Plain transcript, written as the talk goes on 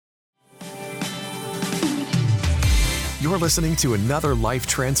You're listening to another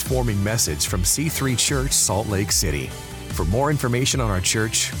life-transforming message from C3 Church, Salt Lake City. For more information on our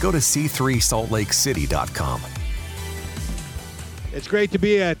church, go to c3saltlakecity.com. It's great to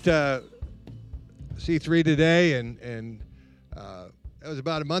be at C3 today, and it was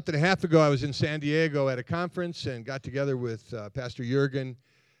about a month and a half ago. I was in San Diego at a conference and got together with Pastor Jurgen,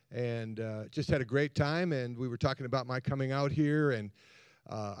 and just had a great time. And we were talking about my coming out here, and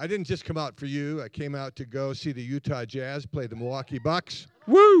I didn't just come out for you. I came out to go see the Utah Jazz play the Milwaukee Bucks.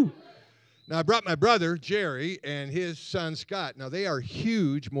 Woo! Now, I brought my brother, Jerry, and his son, Scott. Now, they are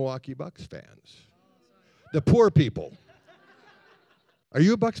huge Milwaukee Bucks fans. The poor people. Are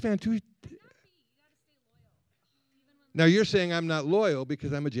you a Bucks fan, too? Now, you're saying I'm not loyal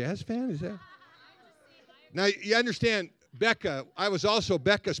because I'm a Jazz fan? Is that? Now, you understand, Becca, I was also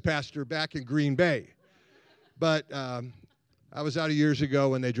Becca's pastor back in Green Bay. But I was out years ago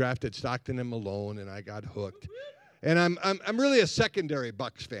when they drafted Stockton and Malone, and I got hooked. And I'm really a secondary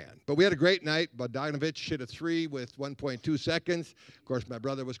Bucks fan. But we had a great night. Bogdanovich hit a three with 1.2 seconds. Of course, my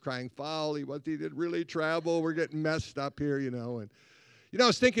brother was crying foul. He didn't really travel. We're getting messed up here, you know. And, you know, I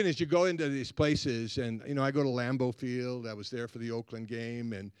was thinking as you go into these places, and, you know, I go to Lambeau Field. I was there for the Oakland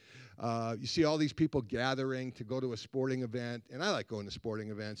game. And you see all these people gathering to go to a sporting event. And I like going to sporting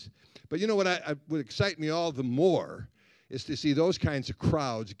events. But, you know, what would excite me all the more is to see those kinds of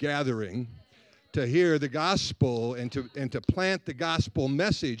crowds gathering to hear the gospel and to plant the gospel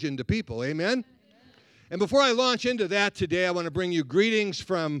message into people. Amen? And before I launch into that today, I want to bring you greetings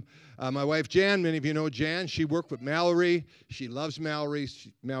from my wife, Jan. Many of you know Jan. She worked with Mallory. She loves Mallory.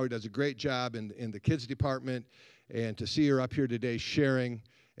 Mallory does a great job in the kids department. And to see her up here today sharing,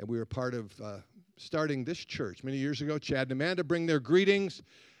 and we were part of starting this church many years ago. Chad and Amanda bring their greetings,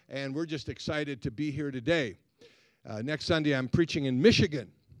 and we're just excited to be here today. Next Sunday, I'm preaching in Michigan.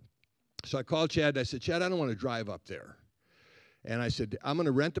 So I called Chad. I said, Chad, I don't want to drive up there. And I said, I'm going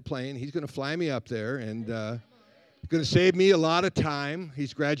to rent a plane. He's going to fly me up there, and going to save me a lot of time.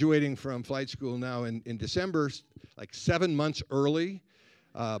 He's graduating from flight school now in December, like 7 months early.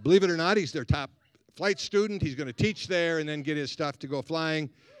 Believe it or not, he's their top flight student. He's going to teach there and then get his stuff to go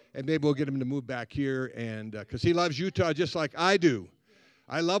flying. And maybe we'll get him to move back here, and because he loves Utah just like I do.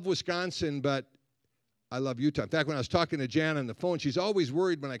 I love Wisconsin, but I love Utah. In fact, when I was talking to Jan on the phone, she's always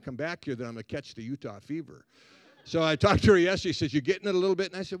worried when I come back here that I'm going to catch the Utah fever. So I talked to her yesterday. She says, you getting it a little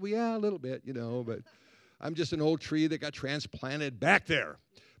bit? And I said, well, yeah, a little bit, you know, but I'm just an old tree that got transplanted back there.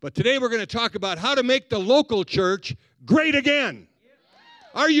 But today we're going to talk about how to make the local church great again.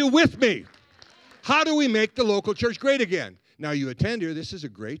 Are you with me? How do we make the local church great again? Now, you attend here. This is a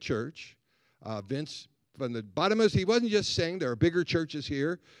great church. Vince, from the bottom of his, he wasn't just saying there are bigger churches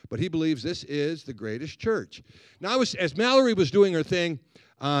here, but he believes this is the greatest church. Now, as Mallory was doing her thing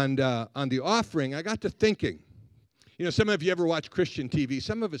on the offering, I got to thinking. You know, some of you ever watch Christian TV.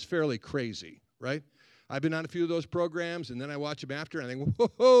 Some of it's fairly crazy, right? I've been on a few of those programs, and then I watch them after, and I think,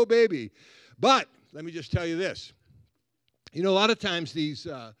 whoa, baby. But let me just tell you this. You know, a lot of times these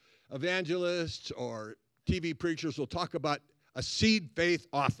evangelists or TV preachers will talk about a seed faith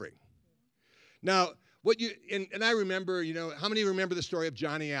offering. Now, and I remember, you know, how many remember the story of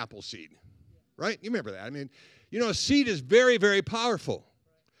Johnny Appleseed, right? You remember that. I mean, you know, a seed is very, very powerful.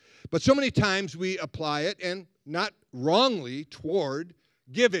 But so many times we apply it, and not wrongly, toward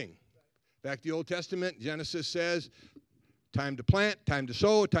giving. In fact, the Old Testament, Genesis says, time to plant, time to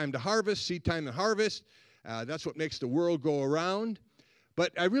sow, time to harvest, seed time and harvest. That's what makes the world go around.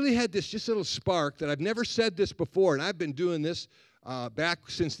 But I really had this just little spark that I've never said this before, and I've been doing this back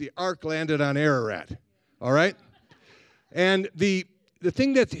since the ark landed on Ararat. All right? And the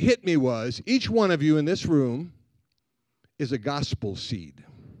thing that hit me was each one of you in this room is a gospel seed.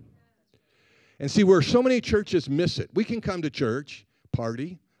 And see, where so many churches miss it. We can come to church,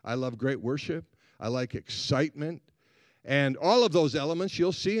 party. I love great worship. I like excitement. And all of those elements,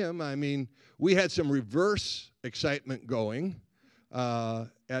 you'll see them. I mean, we had some reverse excitement going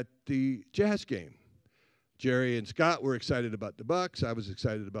at the Jazz game. Jerry and Scott were excited about the Bucks. I was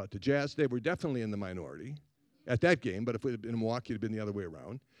excited about the Jazz. They were definitely in the minority at that game, but if it had been in Milwaukee, it would have been the other way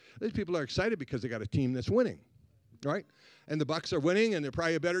around. These people are excited because they got a team that's winning, right? And the Bucks are winning, and they're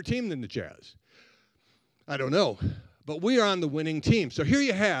probably a better team than the Jazz. I don't know, but we are on the winning team. So here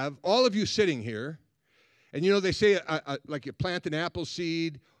you have all of you sitting here, and you know they say like you plant an apple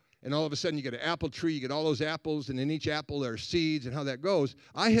seed, and all of a sudden you get an apple tree, you get all those apples, and in each apple there are seeds, and how that goes.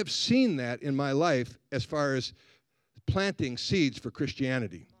 I have seen that in my life as far as planting seeds for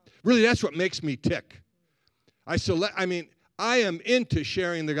Christianity. Really, that's what makes me tick. I am into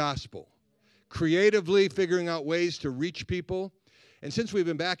sharing the gospel, creatively figuring out ways to reach people. And since we've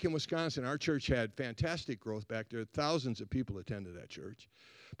been back in Wisconsin, our church had fantastic growth back there. Thousands of people attended that church.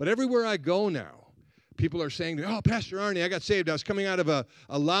 But everywhere I go now, people are saying to me, oh, Pastor Arnie, I got saved. I was coming out of a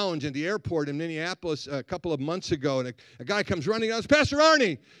lounge in the airport in Minneapolis a couple of months ago, and a guy comes running out, it's Pastor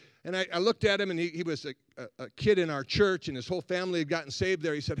Arnie. And I looked at him, and he was a kid in our church, and his whole family had gotten saved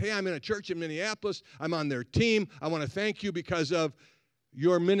there. He said, hey, I'm in a church in Minneapolis. I'm on their team. I want to thank you because of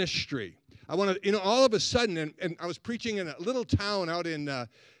your ministry. I want to, all of a sudden, and I was preaching in a little town out in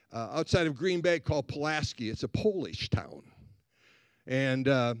outside of Green Bay called Pulaski. It's a Polish town. And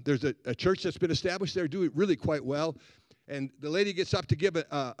there's a church that's been established there, doing really quite well. And the lady gets up to give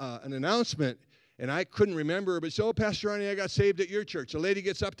an announcement, and I couldn't remember her, but she said, oh, Pastor Arnie, I got saved at your church. The lady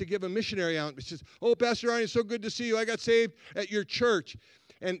gets up to give a missionary announcement. She says, oh, Pastor Arnie, it's so good to see you. I got saved at your church.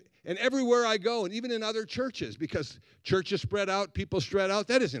 And everywhere I go, and even in other churches, because churches spread out, people spread out,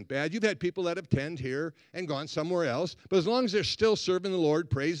 that isn't bad. You've had people that have attended here and gone somewhere else. But as long as they're still serving the Lord,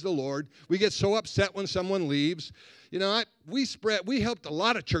 praise the Lord. We get so upset when someone leaves. We helped a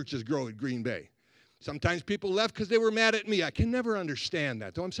lot of churches grow in Green Bay. Sometimes people left because they were mad at me. I can never understand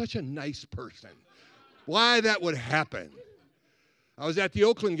that, though I'm such a nice person. Why that would happen. I was at the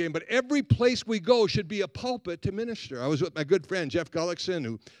Oakland game, but every place we go should be a pulpit to minister. I was with my good friend, Jeff Gullickson,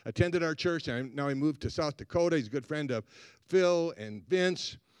 who attended our church, and now he moved to South Dakota. He's a good friend of Phil and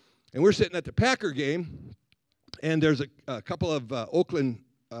Vince. And we're sitting at the Packer game, and there's a couple of Oakland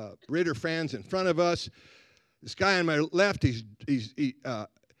Raider fans in front of us. This guy on my left, he's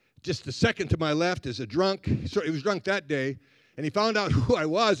just the second to my left is a drunk. So he was drunk that day. And he found out who I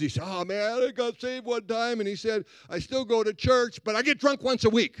was. He said, oh, man, I got saved one time. And he said, I still go to church, but I get drunk once a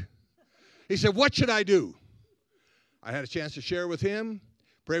week. He said, what should I do? I had a chance to share with him,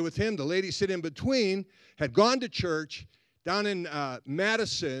 pray with him. The lady sitting in between had gone to church down in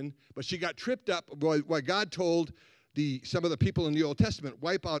Madison, but she got tripped up by God told some of the people in the Old Testament,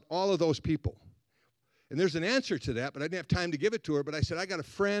 wipe out all of those people. And there's an answer to that, but I didn't have time to give it to her. But I said, I got a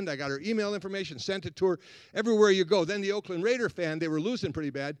friend. I got her email information, sent it to her. Everywhere you go. Then the Oakland Raider fan, they were losing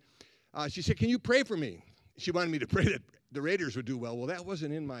pretty bad. She said, can you pray for me? She wanted me to pray that the Raiders would do well. Well, that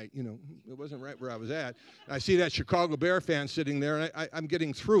wasn't in my, it wasn't right where I was at. I see that Chicago Bear fan sitting there, and I'm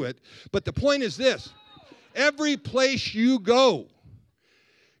getting through it. But the point is this. Every place you go,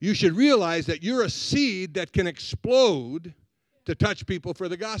 you should realize that you're a seed that can explode to touch people for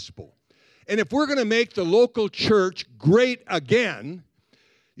the gospel. And if we're going to make the local church great again,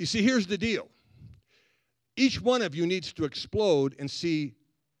 you see, here's the deal. Each one of you needs to explode and see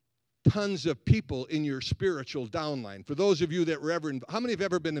tons of people in your spiritual downline. For those of you that were how many have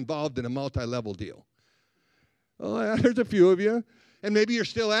ever been involved in a multi-level deal? Oh, there's a few of you. And maybe you're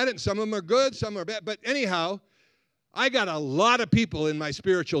still at it, and some of them are good, some are bad. But anyhow, I got a lot of people in my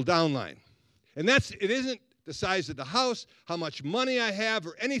spiritual downline. And it isn't the size of the house, how much money I have,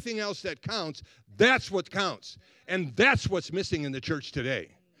 or anything else that counts. That's what counts. And that's what's missing in the church today.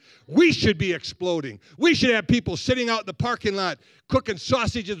 We should be exploding. We should have people sitting out in the parking lot cooking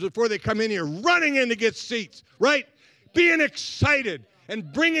sausages before they come in here, running in to get seats, right? Being excited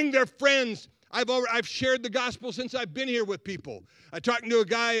and bringing their friends. I've shared the gospel since I've been here with people. I talked to a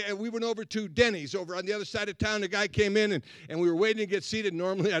guy, and we went over to Denny's over on the other side of town. The guy came in, and we were waiting to get seated.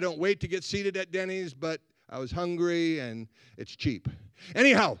 Normally, I don't wait to get seated at Denny's, but I was hungry, and it's cheap.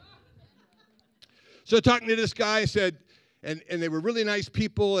 Anyhow, so talking to this guy, I said, and they were really nice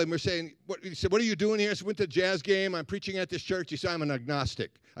people, and we're saying, he said, what are you doing here? I said, went to a jazz game. I'm preaching at this church. He said, I'm an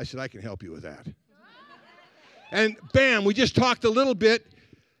agnostic. I said, I can help you with that. And bam, we just talked a little bit,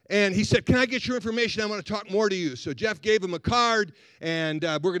 and he said, can I get your information? I want to talk more to you. So Jeff gave him a card, and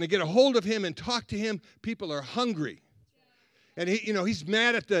we're going to get a hold of him and talk to him. People are hungry. And he's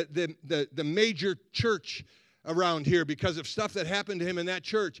mad at the major church around here because of stuff that happened to him in that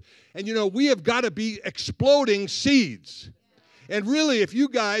church. And we have got to be exploding seeds. And really, if you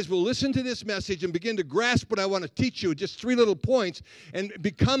guys will listen to this message and begin to grasp what I want to teach you, just 3 little points, and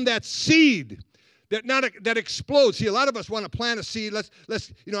become that seed that explodes. See, a lot of us want to plant a seed.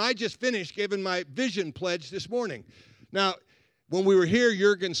 I just finished giving my vision pledge this morning. Now, when we were here,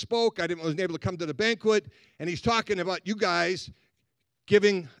 Jurgen spoke. I wasn't able to come to the banquet, and he's talking about you guys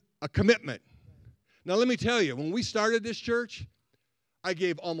giving a commitment. Now, let me tell you, when we started this church, I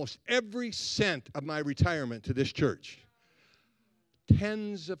gave almost every cent of my retirement to this church.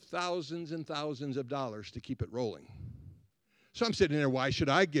 Tens of thousands and thousands of dollars to keep it rolling. So I'm sitting there, why should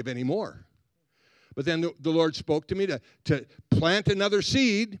I give any more? But then the Lord spoke to me to plant another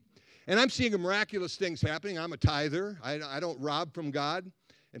seed. And I'm seeing miraculous things happening. I'm a tither. I don't rob from God.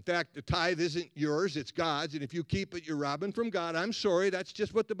 In fact, the tithe isn't yours, it's God's, and if you keep it, you're robbing from God. I'm sorry, that's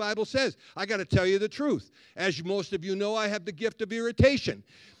just what the Bible says. I got to tell you the truth. As most of you know, I have the gift of irritation.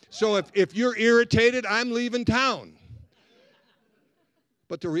 So if you're irritated, I'm leaving town.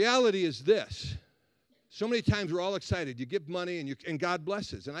 But the reality is this. So many times we're all excited. You give money and God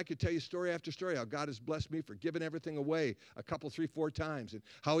blesses. And I could tell you story after story how God has blessed me for giving everything away a couple, 3, 4 times, and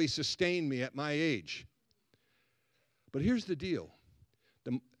how he sustained me at my age. But here's the deal.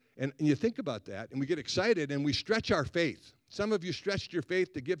 And you think about that, and we get excited, and we stretch our faith. Some of you stretched your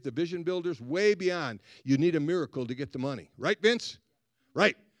faith to give the vision builders way beyond. You need a miracle to get the money. Right, Vince?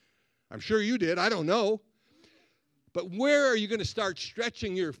 Right. I'm sure you did. I don't know. But where are you going to start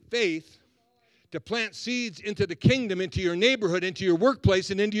stretching your faith to plant seeds into the kingdom, into your neighborhood, into your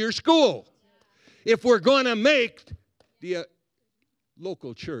workplace, and into your school? If we're going to make the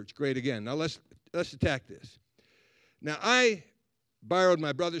local church great again. Now, let's attack this. Now, I borrowed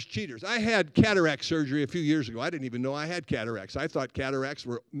my brother's cheaters. I had cataract surgery a few years ago. I didn't even know I had cataracts. I thought cataracts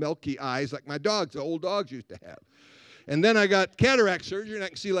were milky eyes like my dogs, the old dogs used to have. And then I got cataract surgery, and I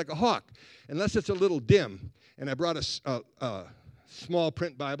can see like a hawk, unless it's a little dim. And I brought a small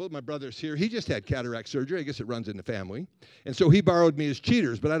print Bible. My brother's here. He just had cataract surgery. I guess it runs in the family. And so he borrowed me his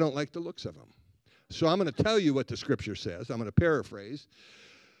cheaters, but I don't like the looks of them. So I'm going to tell you what the Scripture says. I'm going to paraphrase.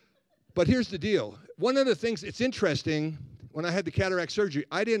 But here's the deal. One of the things, it's interesting, when I had the cataract surgery,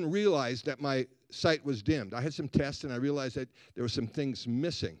 I didn't realize that my sight was dimmed. I had some tests, and I realized that there were some things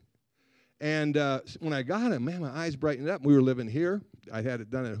missing. And when I got him, man, my eyes brightened up. We were living here. I had it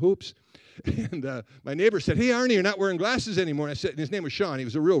done in Hoops. And my neighbor said, "Hey, Arnie, you're not wearing glasses anymore." And I said, and his name was Sean. He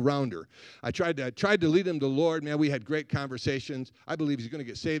was a real rounder. I tried to lead him to the Lord. Man, we had great conversations. I believe he's going to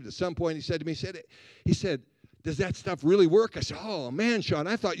get saved at some point. He said to me, he said, "Does that stuff really work?" I said, "Oh, man, Sean,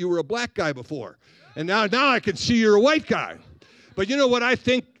 I thought you were a black guy before. And now I can see you're a white guy." But you know what? I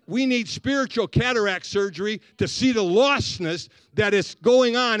think we need spiritual cataract surgery to see the lostness that is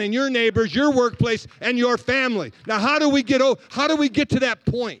going on in your neighbors, your workplace, and your family. Now, how do we get to that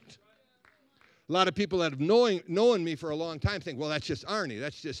point? A lot of people that have known me for a long time think, well, that's just Arnie.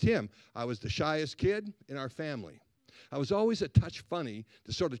 That's just him. I was the shyest kid in our family. I was always a touch funny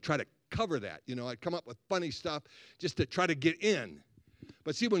to sort of try to cover that. You know, I'd come up with funny stuff just to try to get in.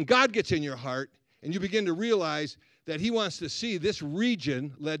 But see, when God gets in your heart and you begin to realize that he wants to see this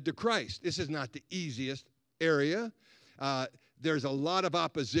region led to Christ. This is not the easiest area. There's a lot of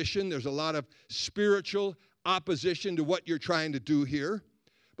opposition. There's a lot of spiritual opposition to what you're trying to do here.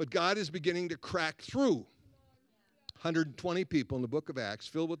 But God is beginning to crack through. 120 people in the book of Acts,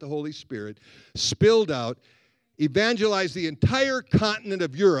 filled with the Holy Spirit, spilled out, evangelized the entire continent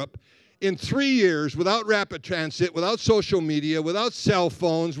of Europe in 3 years without rapid transit, without social media, without cell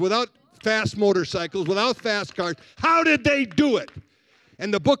phones, without fast motorcycles, without fast cars. How did they do it?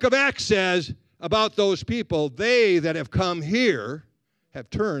 And the book of Acts says about those people, they that have come here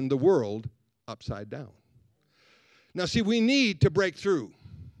have turned the world upside down. Now, see, we need to break through.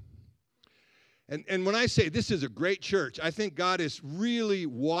 And when I say this is a great church, I think God is really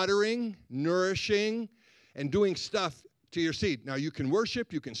watering, nourishing, and doing stuff to your seed. Now, you can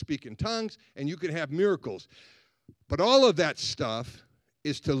worship, you can speak in tongues, and you can have miracles. But all of that stuff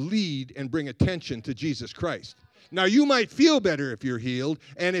is to lead and bring attention to Jesus Christ. Now, you might feel better if you're healed,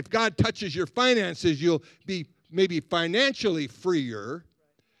 and if God touches your finances, you'll be maybe financially freer,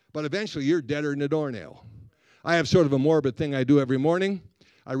 but eventually you're deader than a doornail. I have sort of a morbid thing I do every morning.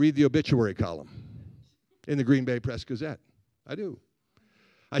 I read the obituary column in the Green Bay Press-Gazette. I do.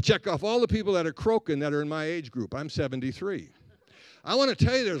 I check off all the people that are croaking that are in my age group. I'm 73. I want to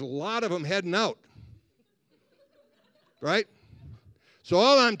tell you there's a lot of them heading out. Right? So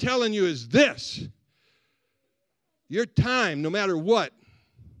all I'm telling you is this. Your time, no matter what,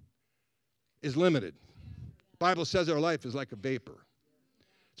 is limited. The Bible says our life is like a vapor.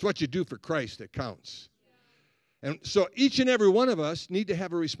 It's what you do for Christ that counts. And so each and every one of us need to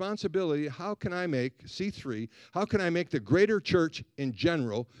have a responsibility. How can I make, C3, how can I make the greater church in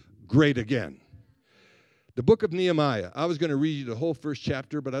general great again? The book of Nehemiah. I was going to read you the whole first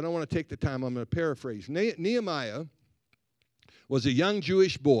chapter, but I don't want to take the time. I'm going to paraphrase. Nehemiah was a young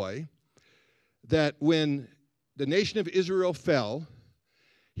Jewish boy that when the nation of Israel fell,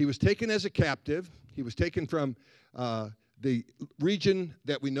 he was taken as a captive. He was taken from the region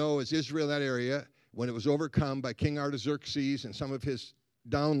that we know as Israel, that area, when it was overcome by King Artaxerxes and some of his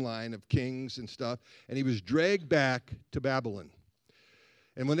downline of kings and stuff, and he was dragged back to Babylon.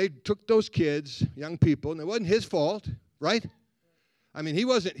 And when they took those kids, young people, and it wasn't his fault, right? I mean, he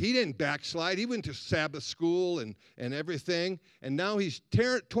didn't backslide. He went to Sabbath school and everything, and now he's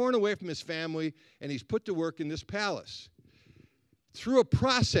torn away from his family, and he's put to work in this palace. through a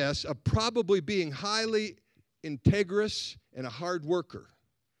process of probably being highly integrous and a hard worker,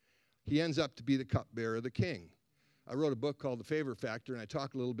 he ends up to be the cupbearer of the king. I wrote a book called The Favor Factor, and I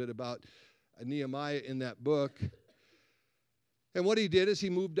talk a little bit about Nehemiah in that book. And what he did is he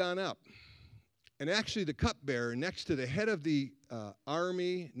moved on up. And actually the cupbearer, next to the head of the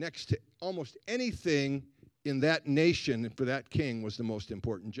army, next to almost anything in that nation for that king, was the most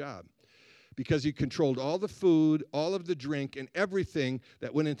important job. Because he controlled all the food, all of the drink, and everything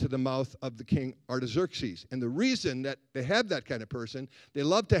that went into the mouth of the king Artaxerxes. And the reason that they have that kind of person, they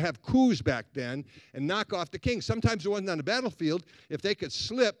loved to have coups back then and knock off the king. Sometimes it wasn't on the battlefield. If they could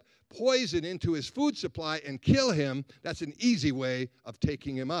slip poison into his food supply and kill him, that's an easy way of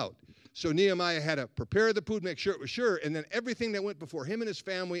taking him out. So Nehemiah had to prepare the food, make sure it was sure, and then everything that went before him and his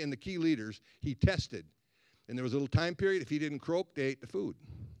family and the key leaders, he tested. And there was a little time period. If he didn't croak, they ate the food.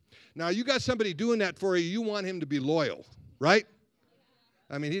 Now, you got somebody doing that for you, you want him to be loyal, right?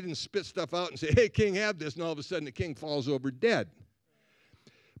 I mean, he didn't spit stuff out and say, hey, king, have this, and all of a sudden the king falls over dead.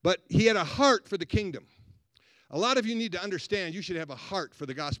 But he had a heart for the kingdom. A lot of you need to understand you should have a heart for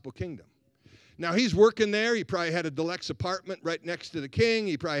the gospel kingdom. Now, he's working there. He probably had a deluxe apartment right next to the king.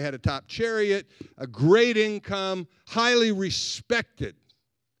 He probably had a top chariot, a great income, highly respected.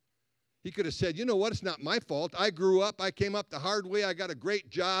 He could have said, you know what, it's not my fault. I grew up, I came up the hard way, I got a great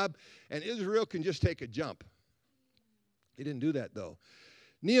job, and Israel can just take a jump. He didn't do that, though.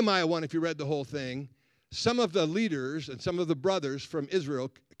 Nehemiah 1, if you read the whole thing, some of the leaders and some of the brothers from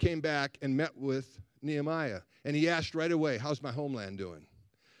Israel came back and met with Nehemiah. And he asked right away, how's my homeland doing?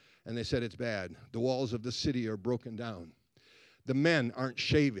 And they said, it's bad. The walls of the city are broken down. The men aren't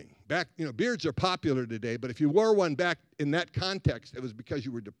shaving. Back, beards are popular today, but if you wore one back in that context, it was because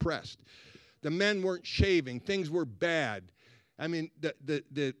you were depressed. The men weren't shaving. Things were bad. I mean,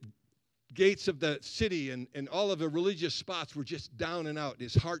 the gates of the city and all of the religious spots were just down and out.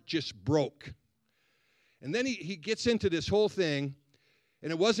 His heart just broke. And then he gets into this whole thing,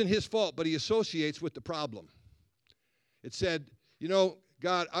 and it wasn't his fault, but he associates with the problem. It said,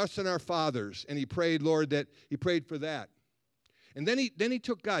 God, us and our fathers, and he prayed, Lord, that he prayed for that. And then he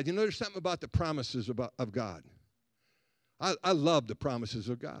took God. There's something about the promises of God. I love the promises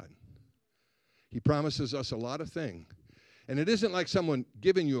of God. He promises us a lot of things. And it isn't like someone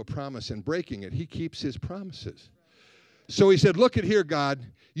giving you a promise and breaking it. He keeps his promises. So he said, look at here, God.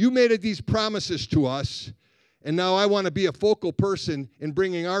 You made these promises to us, and now I want to be a focal person in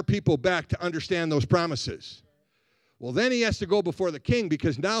bringing our people back to understand those promises. Well, then he has to go before the king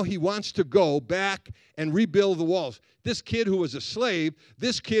because now he wants to go back and rebuild the walls. This kid who was a slave,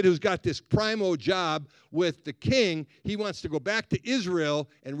 this kid who's got this primo job with the king, he wants to go back to Israel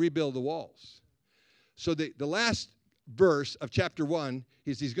and rebuild the walls. So the last verse of chapter 1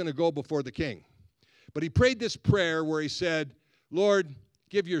 is he's going to go before the king. But he prayed this prayer where he said, Lord,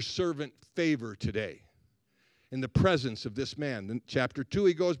 give your servant favor today in the presence of this man. In chapter 2,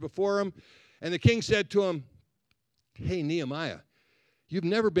 he goes before him, and the king said to him, hey, Nehemiah, you've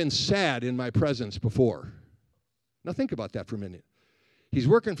never been sad in my presence before. Now think about that for a minute. He's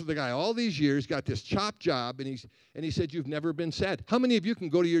working for the guy all these years, got this chopped job, and he said, you've never been sad. How many of you can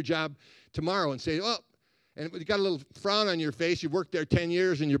go to your job tomorrow and say, oh, and you got a little frown on your face, you've worked there 10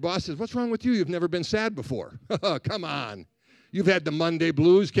 years, and your boss says, what's wrong with you? You've never been sad before. Come on. You've had the Monday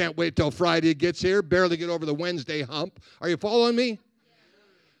blues, can't wait till Friday gets here, barely get over the Wednesday hump. Are you following me?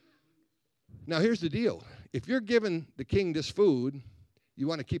 Now here's the deal. If you're giving the king this food, you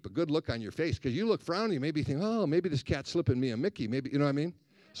want to keep a good look on your face because you look frowny, maybe you think, oh, maybe this cat's slipping me a Mickey, maybe, you know what I mean?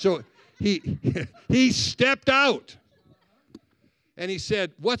 So he stepped out and he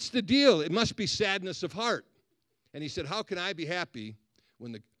said, what's the deal? It must be sadness of heart. And he said, how can I be happy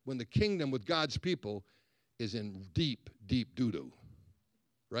when the kingdom with God's people is in deep, deep doo-doo?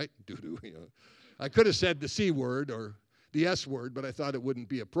 Right? Doo-doo. I could have said the C word or the S word, but I thought it wouldn't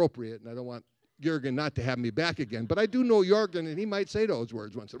be appropriate, and I don't want Jurgen not to have me back again. But I do know Jurgen, and he might say those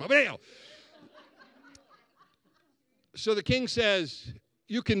words once in a while. But anyhow, so the king says,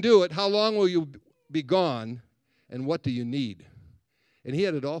 you can do it. How long will you be gone, and what do you need? And he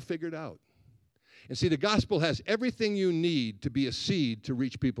had it all figured out. And see, the gospel has everything you need to be a seed to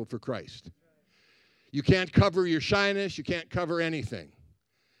reach people for Christ. You can't cover your shyness. You can't cover anything.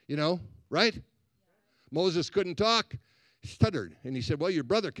 Right? Moses couldn't talk. He stuttered. And he said, well, your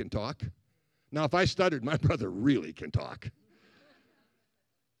brother can talk. Now, if I stuttered, my brother really can talk.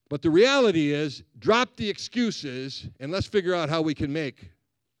 But the reality is, drop the excuses, and let's figure out how we can make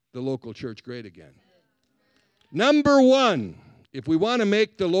the local church great again. Number one, if we want to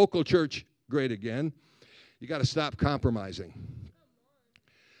make the local church great again, you got to stop compromising.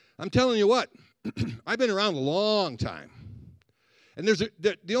 I'm telling you what, I've been around a long time. And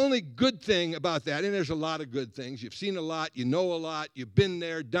the only good thing about that, and there's a lot of good things. You've seen a lot, you know a lot, you've been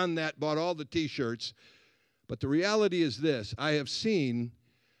there, done that, bought all the T-shirts. But the reality is this: I have seen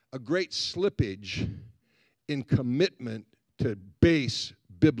a great slippage in commitment to base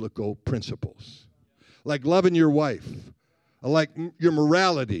biblical principles. Like loving your wife, like your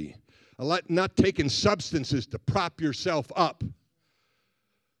morality, like not taking substances to prop yourself up.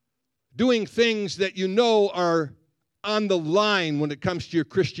 Doing things that you know are on the line when it comes to your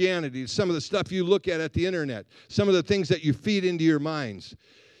Christianity. Some of the stuff you look at the internet, some of the things that you feed into your minds.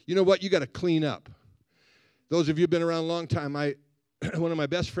 You know what? You got to clean up. Those of you who've been around a long time, one of my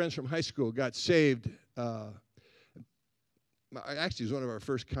best friends from high school got saved. Actually, he was one of our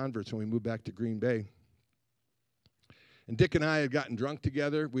first converts when we moved back to Green Bay. And Dick and I had gotten drunk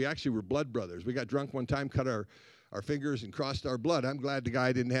together. We actually were blood brothers. We got drunk one time, cut our fingers and crossed our blood. I'm glad the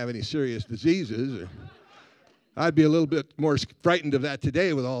guy didn't have any serious diseases. I'd be a little bit more frightened of that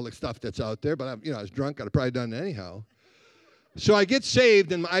today with all the stuff that's out there. But I was drunk. I'd have probably done it anyhow. So I get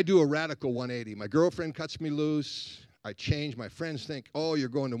saved, and I do a radical 180. My girlfriend cuts me loose. I change. My friends think, oh, you're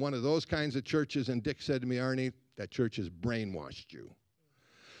going to one of those kinds of churches. And Dick said to me, Arnie, that church has brainwashed you.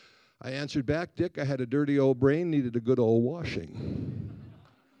 I answered back, Dick, I had a dirty old brain, needed a good old washing.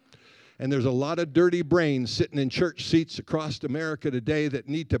 And there's a lot of dirty brains sitting in church seats across America today that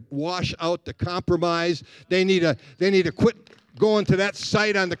need to wash out the compromise. They need to quit going to that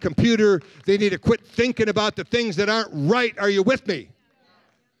site on the computer. They need to quit thinking about the things that aren't right. Are you with me?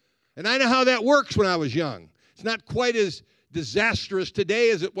 And I know how that works when I was young. It's not quite as disastrous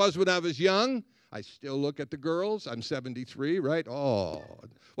today as it was when I was young. I still look at the girls. I'm 73, right? Oh,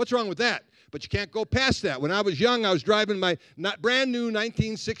 what's wrong with that? But you can't go past that. When I was young, I was driving my not brand new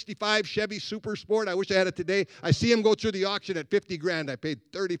 1965 Chevy Super Sport. I wish I had it today. I see him go through the auction at 50 grand. I paid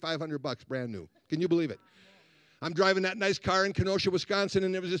 $3,500 brand new. Can you believe it? I'm driving that nice car in Kenosha, Wisconsin,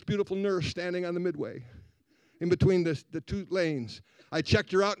 and there was this beautiful nurse standing on the midway in between the two lanes. I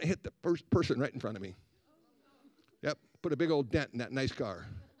checked her out and hit the first person right in front of me. Yep, put a big old dent in that nice car.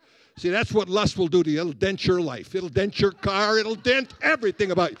 See, that's what lust will do to you. It'll dent your life. It'll dent your car. It'll dent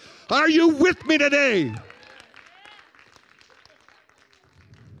everything about you. Are you with me today?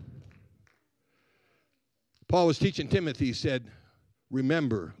 Paul was teaching Timothy. He said,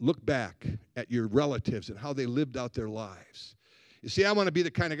 remember, look back at your relatives and how they lived out their lives. You see, I want to be the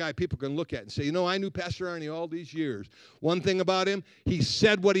kind of guy people can look at and say, you know, I knew Pastor Arnie all these years. One thing about him, he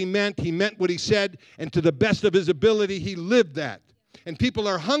said what he meant what he said, and to the best of his ability, he lived that. And people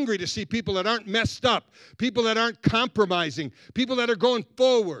are hungry to see people that aren't messed up, people that aren't compromising, people that are going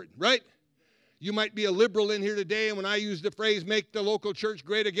forward, right? You might be a liberal in here today, and when I use the phrase, make the local church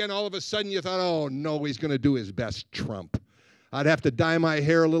great again, all of a sudden you thought, oh, no, he's going to do his best, Trump. I'd have to dye my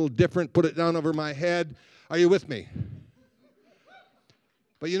hair a little different, put it down over my head. Are you with me?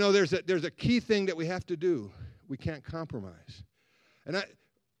 But you know, there's a key thing that we have to do. We can't compromise. And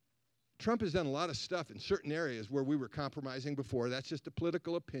Trump has done a lot of stuff in certain areas where we were compromising before. That's just a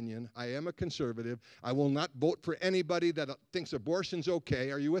political opinion. I am a conservative. I will not vote for anybody that thinks abortion's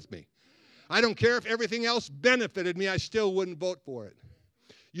okay. Are you with me? I don't care if everything else benefited me. I still wouldn't vote for it.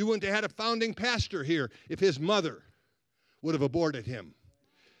 You wouldn't have had a founding pastor here if his mother would have aborted him.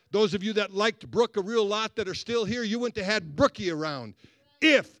 Those of you that liked Brooke a real lot that are still here, you wouldn't have had Brookie around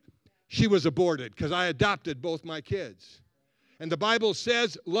if she was aborted, because I adopted both my kids. And the Bible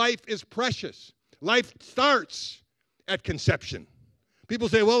says life is precious. Life starts at conception. People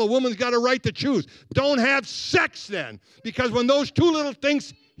say, well, a woman's got a right to choose. Don't have sex then, because when those two little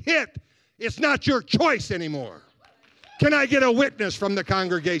things hit, it's not your choice anymore. Can I get a witness from the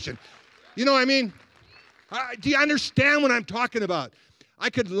congregation? You know what I mean? Do you understand what I'm talking about?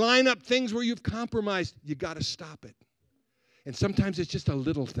 I could line up things where you've compromised. You got to stop it. And sometimes it's just a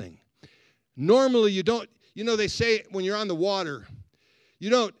little thing. Normally you don't. You know, they say when you're on the water, you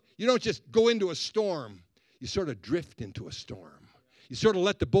don't just go into a storm. You sort of drift into a storm. You sort of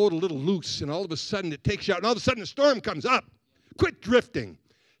let the boat a little loose, and all of a sudden it takes you out, and all of a sudden the storm comes up. Quit drifting.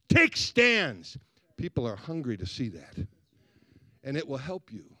 Take stands. People are hungry to see that. And it will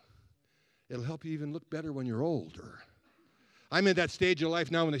help you. It'll help you even look better when you're older. I'm in that stage of life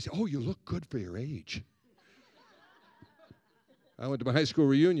now when they say, oh, you look good for your age. I went to my high school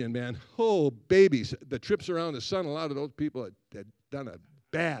reunion, man. Oh, babies. The trips around the sun, a lot of those people had done a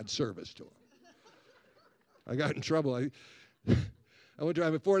bad service to them. I got in trouble. I went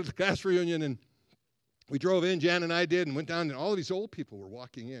to my fourth class reunion, and we drove in, Jan and I did, and went down, and all of these old people were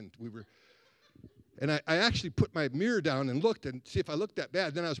walking in. And I actually put my mirror down and looked and see if I looked that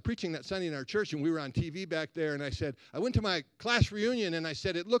bad. Then I was preaching that Sunday in our church, and we were on TV back there, and I said, I went to my class reunion, and I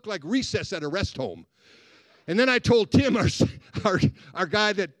said, it looked like recess at a rest home. And then I told Tim, our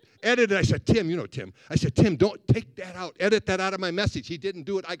guy that edited, I said, Tim, you know Tim. I said, Tim, don't take that out. Edit that out of my message. He didn't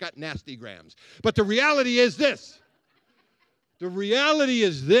do it. I got nasty grams. But the reality is this. The reality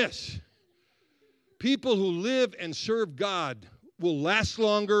is this. People who live and serve God will last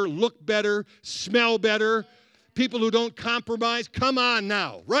longer, look better, smell better. People who don't compromise, come on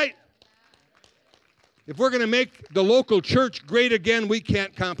now, right? If we're going to make the local church great again, we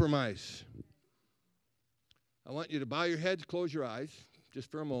can't compromise. I want you to bow your heads, close your eyes, just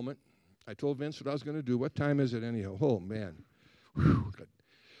for a moment. I told Vince what I was going to do. What time is it anyhow? Oh, man. Whew, good.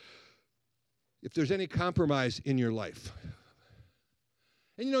 If there's any compromise in your life,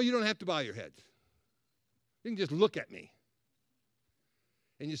 and you don't have to bow your head. You can just look at me.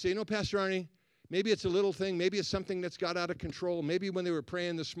 And you say, Pastor Arnie, maybe it's a little thing. Maybe it's something that's got out of control. Maybe when they were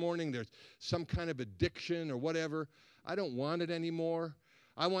praying this morning, there's some kind of addiction or whatever. I don't want it anymore.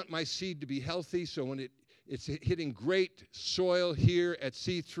 I want my seed to be healthy, so when it's hitting great soil here at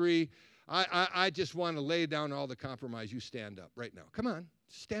C3, I just want to lay down all the compromise. You stand up right now. Come on,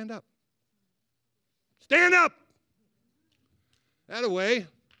 stand up. Stand up! That away.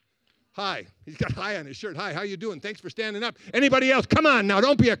 Hi. He's got hi on his shirt. Hi, how you doing? Thanks for standing up. Anybody else? Come on now,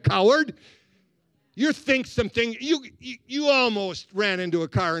 don't be a coward. You think something. You almost ran into a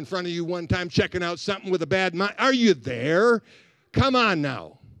car in front of you one time checking out something with a bad mind. Are you there? Come on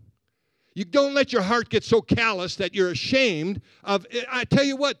now. You don't let your heart get so callous that you're ashamed of. I tell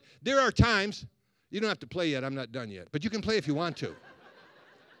you what, there are times, you don't have to play yet, I'm not done yet, but you can play if you want to.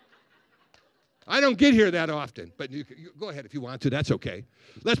 I don't get here that often, but you go ahead if you want to. That's okay.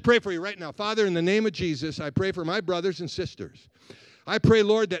 Let's pray for you right now. Father, in the name of Jesus, I pray for my brothers and sisters. I pray,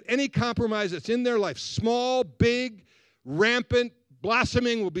 Lord, that any compromise that's in their life, small, big, rampant,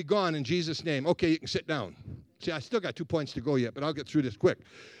 blossoming, will be gone in Jesus' name. Okay, you can sit down. See, I still got 2 points to go yet, but I'll get through this quick.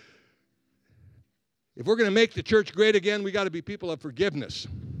 If we're going to make the church great again, we got to be people of forgiveness,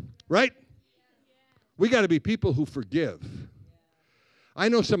 right? We got to be people who forgive. I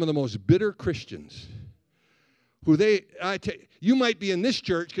know some of the most bitter Christians who you might be in this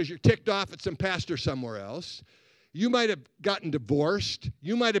church because you're ticked off at some pastor somewhere else. You might have gotten divorced.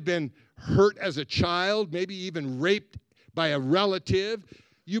 You might have been hurt as a child, maybe even raped by a relative.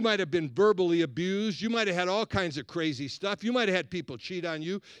 You might have been verbally abused. You might have had all kinds of crazy stuff. You might have had people cheat on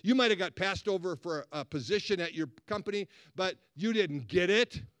you. You might have got passed over for a position at your company, but you didn't get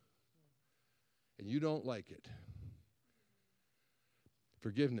it, and you don't like it.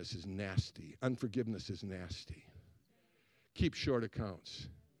 Forgiveness is nasty. Unforgiveness is nasty. Keep short accounts.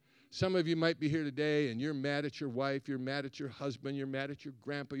 Some of you might be here today and you're mad at your wife, you're mad at your husband, you're mad at your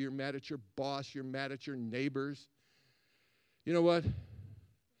grandpa, you're mad at your boss, you're mad at your neighbors. You know what?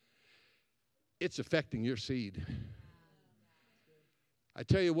 It's affecting your seed. I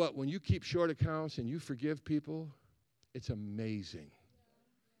tell you what, when you keep short accounts and you forgive people, it's amazing.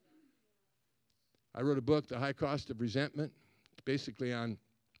 I wrote a book, The High Cost of Resentment. It's basically on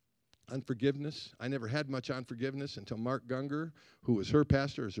unforgiveness. I never had much unforgiveness until Mark Gungor, who was her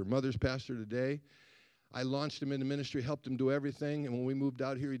pastor, is her mother's pastor today. I launched him into ministry, helped him do everything, and when we moved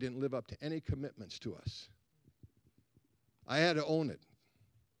out here, he didn't live up to any commitments to us. I had to own it.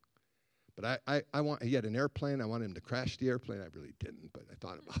 But he had an airplane. I wanted him to crash the airplane. I really didn't, but I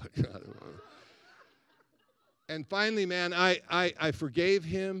thought about it. And finally, man, I forgave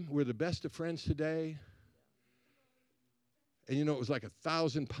him. We're the best of friends today. And it was like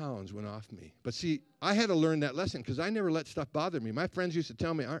 1,000 pounds went off me. But see, I had to learn that lesson because I never let stuff bother me. My friends used to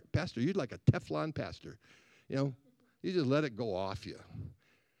tell me, Pastor, you're like a Teflon pastor. You just let it go off you.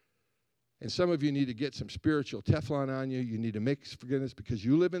 And some of you need to get some spiritual Teflon on you. You need to make forgiveness because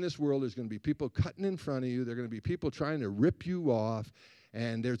you live in this world. There's going to be people cutting in front of you. There are going to be people trying to rip you off.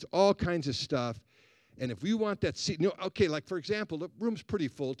 And there's all kinds of stuff. And if we want that seed, okay, like for example, the room's pretty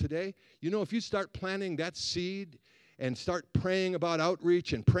full today. If you start planting that seed and start praying about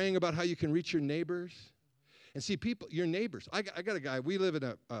outreach and praying about how you can reach your neighbors. And see, people, your neighbors. I got a guy, we live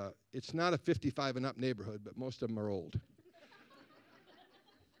in it's not a 55 and up neighborhood, but most of them are old.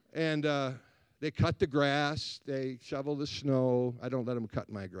 And they cut the grass, they shovel the snow. I don't let them cut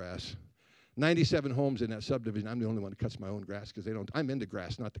my grass. 97 homes in that subdivision. I'm the only one that cuts my own grass because I'm into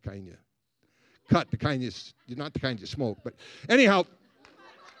grass, not the kind you cut, not the kind you smoke. But anyhow,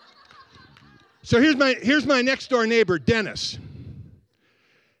 so here's my next door neighbor, Dennis.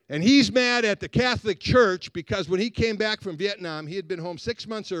 And he's mad at the Catholic Church because when he came back from Vietnam, he had been home 6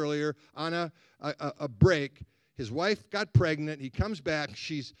 months earlier on a break. His wife got pregnant. He comes back.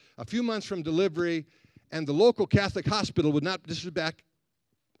 She's a few months from delivery, and the local Catholic hospital would not, this was back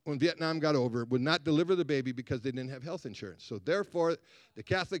when Vietnam got over, would not deliver the baby because they didn't have health insurance. So therefore, the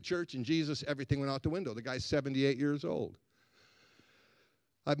Catholic Church and Jesus, everything went out the window. The guy's 78 years old.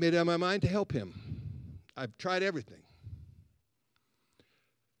 I've made up my mind to help him. I've tried everything.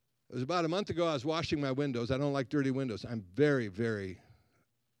 It was about a month ago, I was washing my windows. I don't like dirty windows. I'm very, very,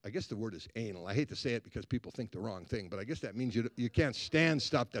 I guess the word is anal. I hate to say it because people think the wrong thing, but I guess that means you can't stand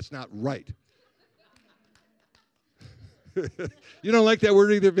stuff that's not right. You don't like that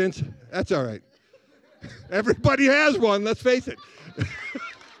word either, Vince? That's all right. Everybody has one, let's face it.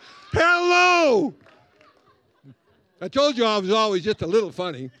 Hello! I told you I was always just a little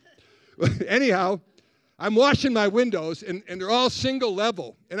funny. Anyhow, I'm washing my windows, and they're all single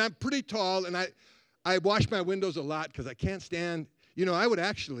level. And I'm pretty tall, and I wash my windows a lot because I can't stand, I would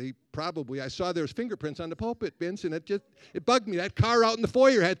actually probably, I saw there was fingerprints on the pulpit, Vince, and it bugged me. That car out in the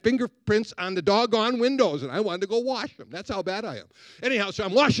foyer had fingerprints on the doggone windows, and I wanted to go wash them. That's how bad I am. Anyhow, so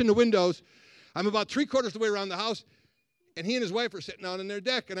I'm washing the windows. I'm about 3/4 of the way around the house, and he and his wife are sitting out on their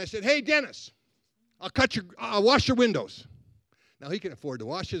deck, and I said, "Hey, Dennis, I'll wash your windows." Now, he can afford to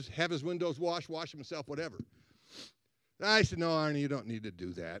have his windows washed, wash himself, whatever. I said, "No, Arnie, you don't need to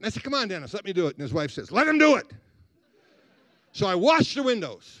do that." And I said, "Come on, Dennis, let me do it." And his wife says, "Let him do it." So I washed the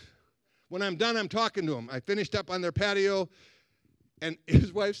windows. When I'm done, I'm talking to him. I finished up on their patio, and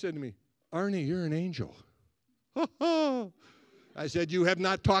his wife said to me, "Arnie, you're an angel." I said, "You have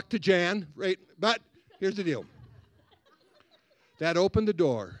not talked to Jan, right? But here's the deal." That opened the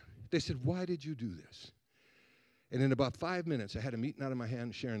door. They said, "Why did you do this?" And in about 5 minutes, I had them eating out of my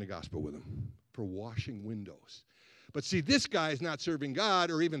hand, sharing the gospel with them for washing windows. But see, this guy is not serving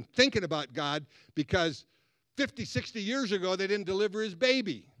God or even thinking about God because 50, 60 years ago, they didn't deliver his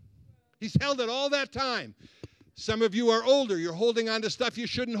baby. He's held it all that time. Some of you are older. You're holding on to stuff you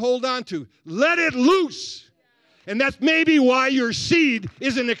shouldn't hold on to. Let it loose. And that's maybe why your seed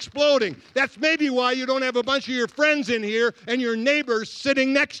isn't exploding. That's maybe why you don't have a bunch of your friends in here and your neighbors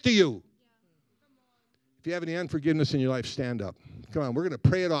sitting next to you. If you have any unforgiveness in your life, stand up. Come on, we're going to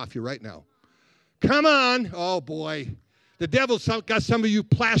pray it off you right now. Come on. Oh, boy. The devil's got some of you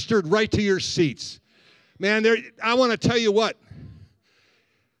plastered right to your seats. Man, I want to tell you what.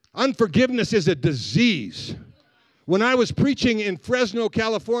 Unforgiveness is a disease. When I was preaching in Fresno,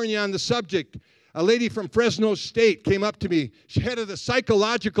 California on the subject, a lady from Fresno State came up to me, head of the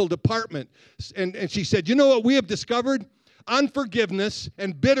psychological department, and she said, "You know what we have discovered? Unforgiveness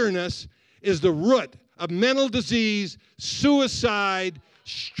and bitterness is the root of mental disease, suicide,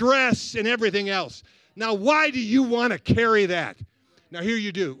 stress, and everything else." Now, why do you want to carry that? Now, here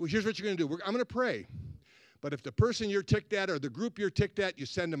you do. Well, here's what you're going to do. I'm going to pray. But if the person you're ticked at or the group you're ticked at, you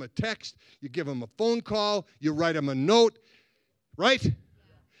send them a text, you give them a phone call, you write them a note, right?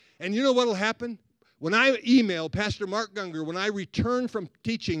 And you know what will happen? When I email Pastor Mark Gungor, when I returned from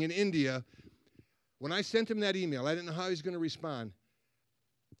teaching in India, when I sent him that email, I didn't know how he was going to respond.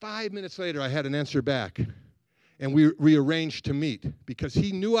 5 minutes later, I had an answer back, and we rearranged to meet because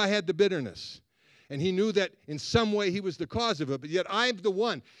he knew I had the bitterness, and he knew that in some way he was the cause of it, but yet I'm the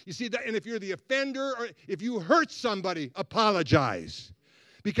one. You see, that, and if you're the offender or if you hurt somebody, apologize.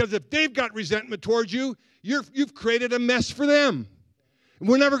 Because if they've got resentment towards you, you've created a mess for them. And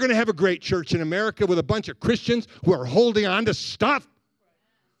we're never going to have a great church in America with a bunch of Christians who are holding on to stuff.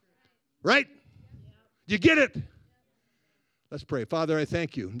 Right? You get it? Let's pray. Father, I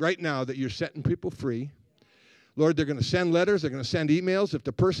thank you right now that you're setting people free. Lord, they're going to send letters. They're going to send emails. If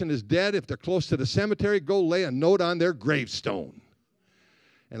the person is dead, if they're close to the cemetery, go lay a note on their gravestone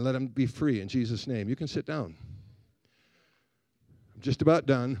and let them be free in Jesus' name. You can sit down. I'm just about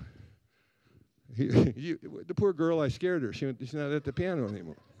done. The poor girl, I scared her. She's not at the piano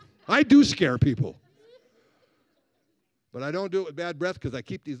anymore. I do scare people. But I don't do it with bad breath because I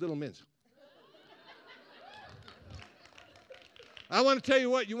keep these little mints. I want to tell you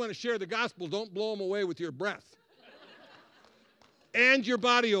what, you want to share the gospel, don't blow them away with your breath. And your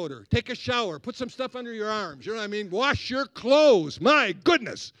body odor. Take a shower. Put some stuff under your arms. You know what I mean? Wash your clothes. My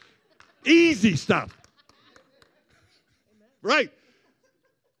goodness. Easy stuff. Right.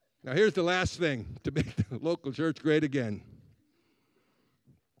 Now here's the last thing to make the local church great again.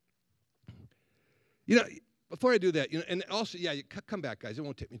 You know, before I do that, and also, come back, guys. It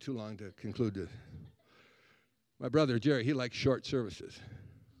won't take me too long to conclude this. My brother, Jerry, he likes short services.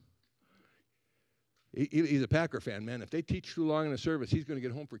 He's a Packer fan, man. If they teach too long in a service, he's going to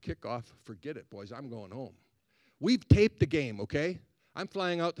get home for kickoff. Forget it, boys. I'm going home. We've taped the game, okay? I'm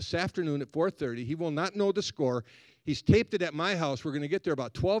flying out this afternoon at 4:30. He will not know the score. He's taped it at my house. We're going to get there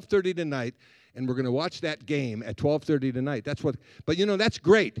about 12:30 tonight, and we're going to watch that game at 12:30 tonight. But that's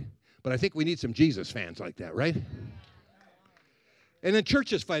great. But I think we need some Jesus fans like that, right? And then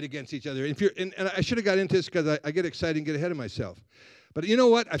churches fight against each other. And I should have got into this because I get excited and get ahead of myself. But you know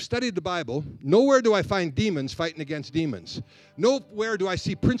what? I've studied the Bible. Nowhere do I find demons fighting against demons. Nowhere do I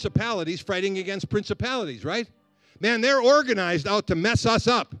see principalities fighting against principalities, right? Man, they're organized out to mess us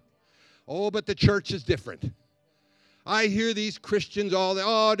up. Oh, but the church is different. I hear these Christians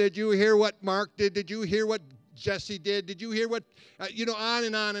did you hear what Mark did? Did you hear what Jesse did? Did you hear what, on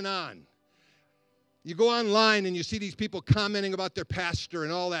and on and on. You go online and you see these people commenting about their pastor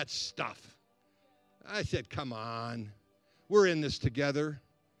and all that stuff. I said, come on. We're in this together.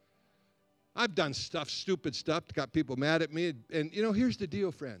 I've done stupid stuff, got people mad at me. And, here's the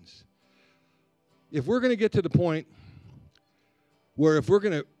deal, friends. If we're going to get to the point where if we're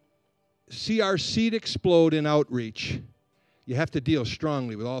going to see our seed explode in outreach, you have to deal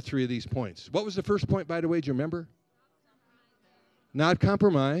strongly with all three of these points. What was the first point, by the way? Do you remember? Not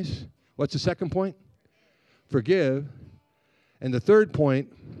compromise. What's the second point? Forgive. And the third point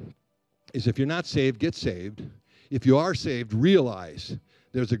is if you're not saved, get saved. If you are saved, realize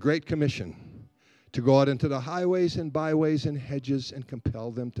there's a great commission to go out into the highways and byways and hedges and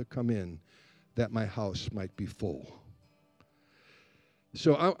compel them to come in, that my house might be full.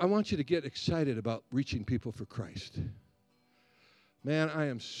 So I want you to get excited about reaching people for Christ. Man,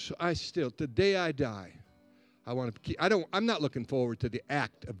 the day I die, I'm not looking forward to the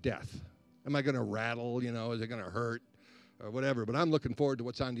act of death. Am I going to rattle, is it going to hurt or whatever? But I'm looking forward to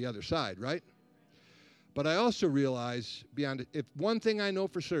what's on the other side, right? But I also realize if one thing I know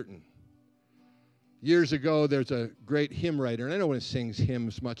for certain, years ago there's a great hymn writer, and I don't want to sing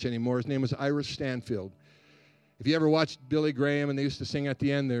hymns much anymore. His name was Ira Stanfield. If you ever watched Billy Graham and they used to sing at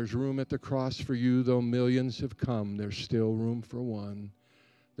the end, there's room at the cross for you, though millions have come, there's still room for one.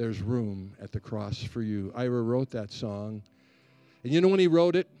 There's room at the cross for you. Ira wrote that song. And when he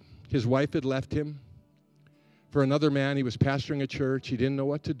wrote it, his wife had left him for another man. He was pastoring a church. He didn't know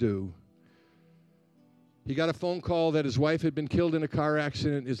what to do. He got a phone call that his wife had been killed in a car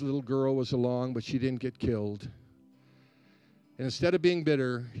accident. His little girl was along, but she didn't get killed. And instead of being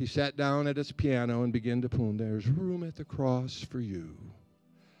bitter, he sat down at his piano and began to poem, there's room at the cross for you.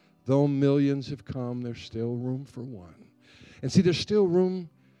 Though millions have come, there's still room for one. And see, there's still room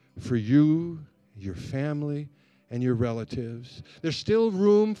for you, your family, and your relatives. There's still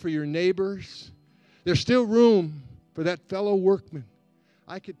room for your neighbors. There's still room for that fellow workman.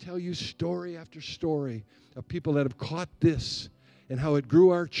 I could tell you story after story of people that have caught this and how it grew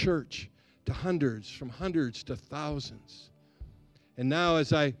our church to from hundreds to thousands. And now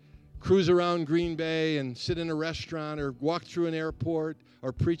as I cruise around Green Bay and sit in a restaurant or walk through an airport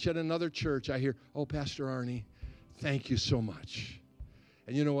or preach at another church, I hear, oh, Pastor Arnie, thank you so much.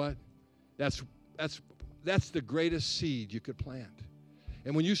 And you know what? That's the greatest seed you could plant.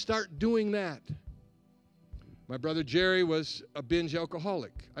 And when you start doing that, my brother Jerry was a binge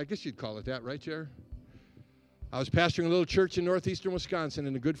alcoholic. I guess you'd call it that, right, Jerry? I was pastoring a little church in northeastern Wisconsin,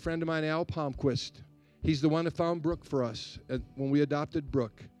 and a good friend of mine, Al Palmquist, he's the one that found Brooke for us when we adopted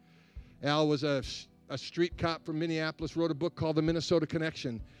Brooke. Al was a street cop from Minneapolis, wrote a book called The Minnesota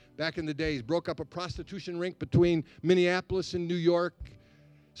Connection. Back in the days, broke up a prostitution ring between Minneapolis and New York.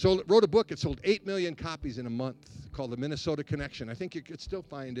 Wrote a book. It sold 8 million copies in a month called The Minnesota Connection. I think you could still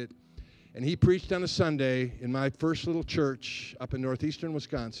find it. And he preached on a Sunday in my first little church up in northeastern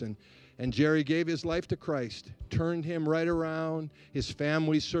Wisconsin. And Jerry gave his life to Christ, turned him right around. His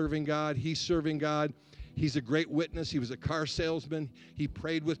family's serving God. He's serving God. He's a great witness. He was a car salesman. He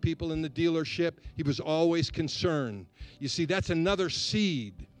prayed with people in the dealership. He was always concerned. You see, that's another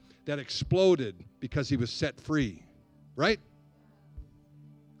seed that exploded because he was set free, right?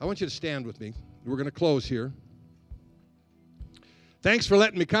 I want you to stand with me. We're going to close here. Thanks for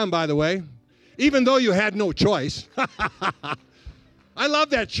letting me come, by the way, even though you had no choice. I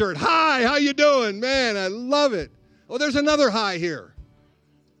love that shirt. Hi, how you doing? Man, I love it. Oh, there's another hi here.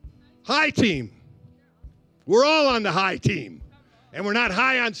 Hi team. We're all on the high team. And we're not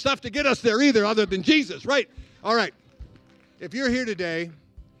high on stuff to get us there either other than Jesus, right? All right. If you're here today,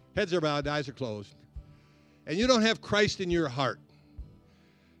 heads are bowed, eyes are closed, and you don't have Christ in your heart,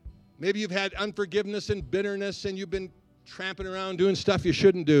 maybe you've had unforgiveness and bitterness and you've been tramping around doing stuff you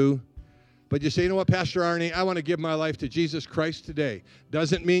shouldn't do, but you say, you know what, Pastor Arnie, I want to give my life to Jesus Christ today.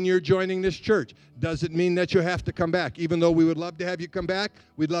 Doesn't mean you're joining this church. Doesn't mean that you have to come back. Even though we would love to have you come back,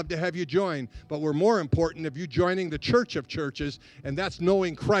 we'd love to have you join. But we're more important of you joining the church of churches, and that's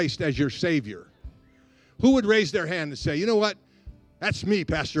knowing Christ as your Savior. Who would raise their hand and say, you know what, that's me,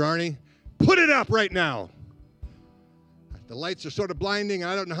 Pastor Arnie. Put it up right now. The lights are sort of blinding.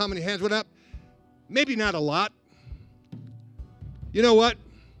 I don't know how many hands went up. Maybe not a lot. You know what?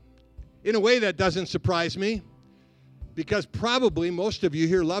 In a way, that doesn't surprise me. Because probably most of you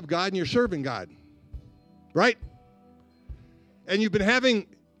here love God and you're serving God, right? And you've been having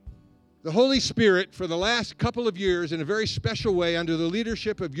the Holy Spirit for the last couple of years in a very special way under the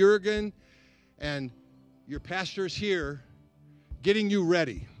leadership of Jürgen and your pastors here getting you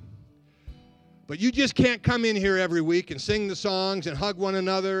ready. But you just can't come in here every week and sing the songs and hug one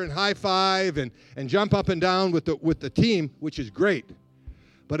another and high five and jump up and down with the team, which is great.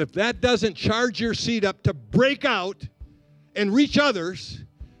 But if that doesn't charge your seat up to break out and reach others,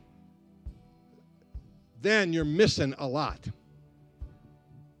 then you're missing a lot.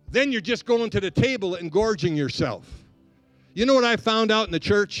 Then you're just going to the table and gorging yourself. You know what I found out in the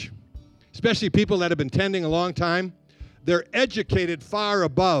church? Especially people that have been tending a long time? They're educated far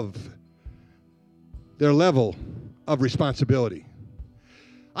above their level of responsibility.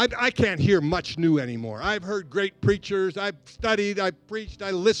 I can't hear much new anymore. I've heard great preachers. I've studied. I've preached.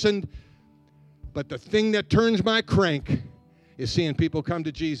 I listened. But the thing that turns my crank is seeing people come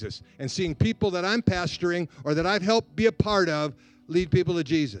to Jesus and seeing people that I'm pastoring or that I've helped be a part of lead people to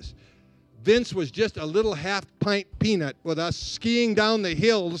Jesus. Vince was just a little half-pint peanut with us skiing down the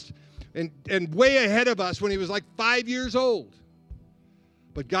hills and way ahead of us when he was like 5 years old.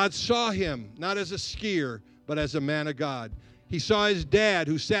 But God saw him not as a skier, but as a man of God. He saw his dad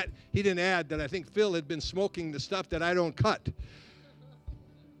who sat, he didn't add that I think Phil had been smoking the stuff that I don't cut.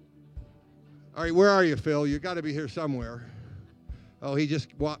 All right, where are you, Phil? You got to be here somewhere. Oh, he just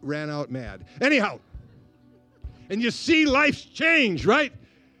ran out mad. Anyhow, and you see life's change, right?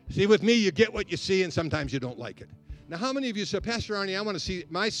 See, with me, you get what you see, and sometimes you don't like it. Now, how many of you said, Pastor Arnie, I want to see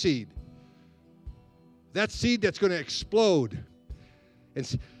my seed? That seed that's going to explode.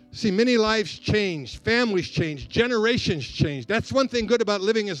 And see, many lives changed, families changed, generations changed. That's one thing good about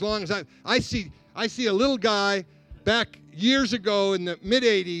living as long as I see a little guy back years ago in the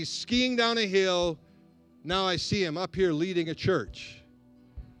mid-'80s skiing down a hill. Now I see him up here leading a church.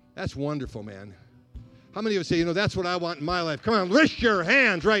 That's wonderful, man. How many of you say, that's what I want in my life? Come on, raise your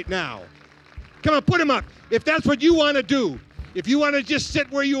hands right now. Come on, put them up. If that's what you want to do, if you want to just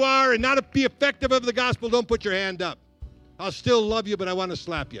sit where you are and not be effective of the gospel, don't put your hand up. I'll still love you, but I want to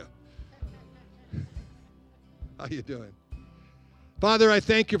slap you. How you doing? Father, I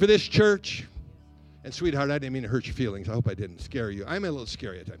thank you for this church. And sweetheart, I didn't mean to hurt your feelings. I hope I didn't scare you. I'm a little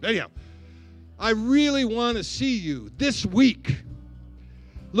scary at times. Anyhow, I really want to see you this week.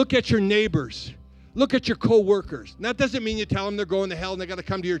 Look at your neighbors. Look at your co-workers. And that doesn't mean you tell them they're going to hell and they got to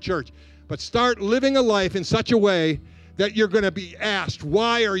come to your church. But start living a life in such a way that you're going to be asked,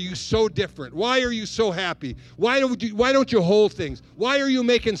 why are you so different? Why are you so happy? Why don't you hold things? Why are you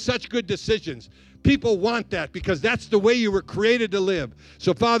making such good decisions? People want that because that's the way you were created to live.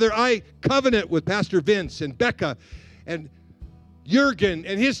 So, Father, I covenant with Pastor Vince and Becca and Jürgen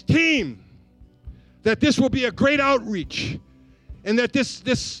and his team that this will be a great outreach and that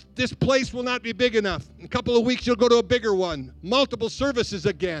this place will not be big enough. In a couple of weeks, you'll go to a bigger one. Multiple services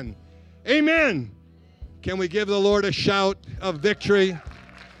again. Amen. Can we give the Lord a shout of victory?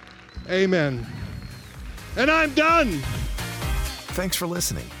 Amen. And I'm done. Thanks for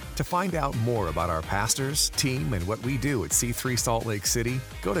listening. To find out more about our pastors, team, and what we do at C3 Salt Lake City,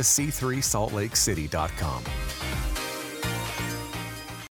 go to c3saltlakecity.com.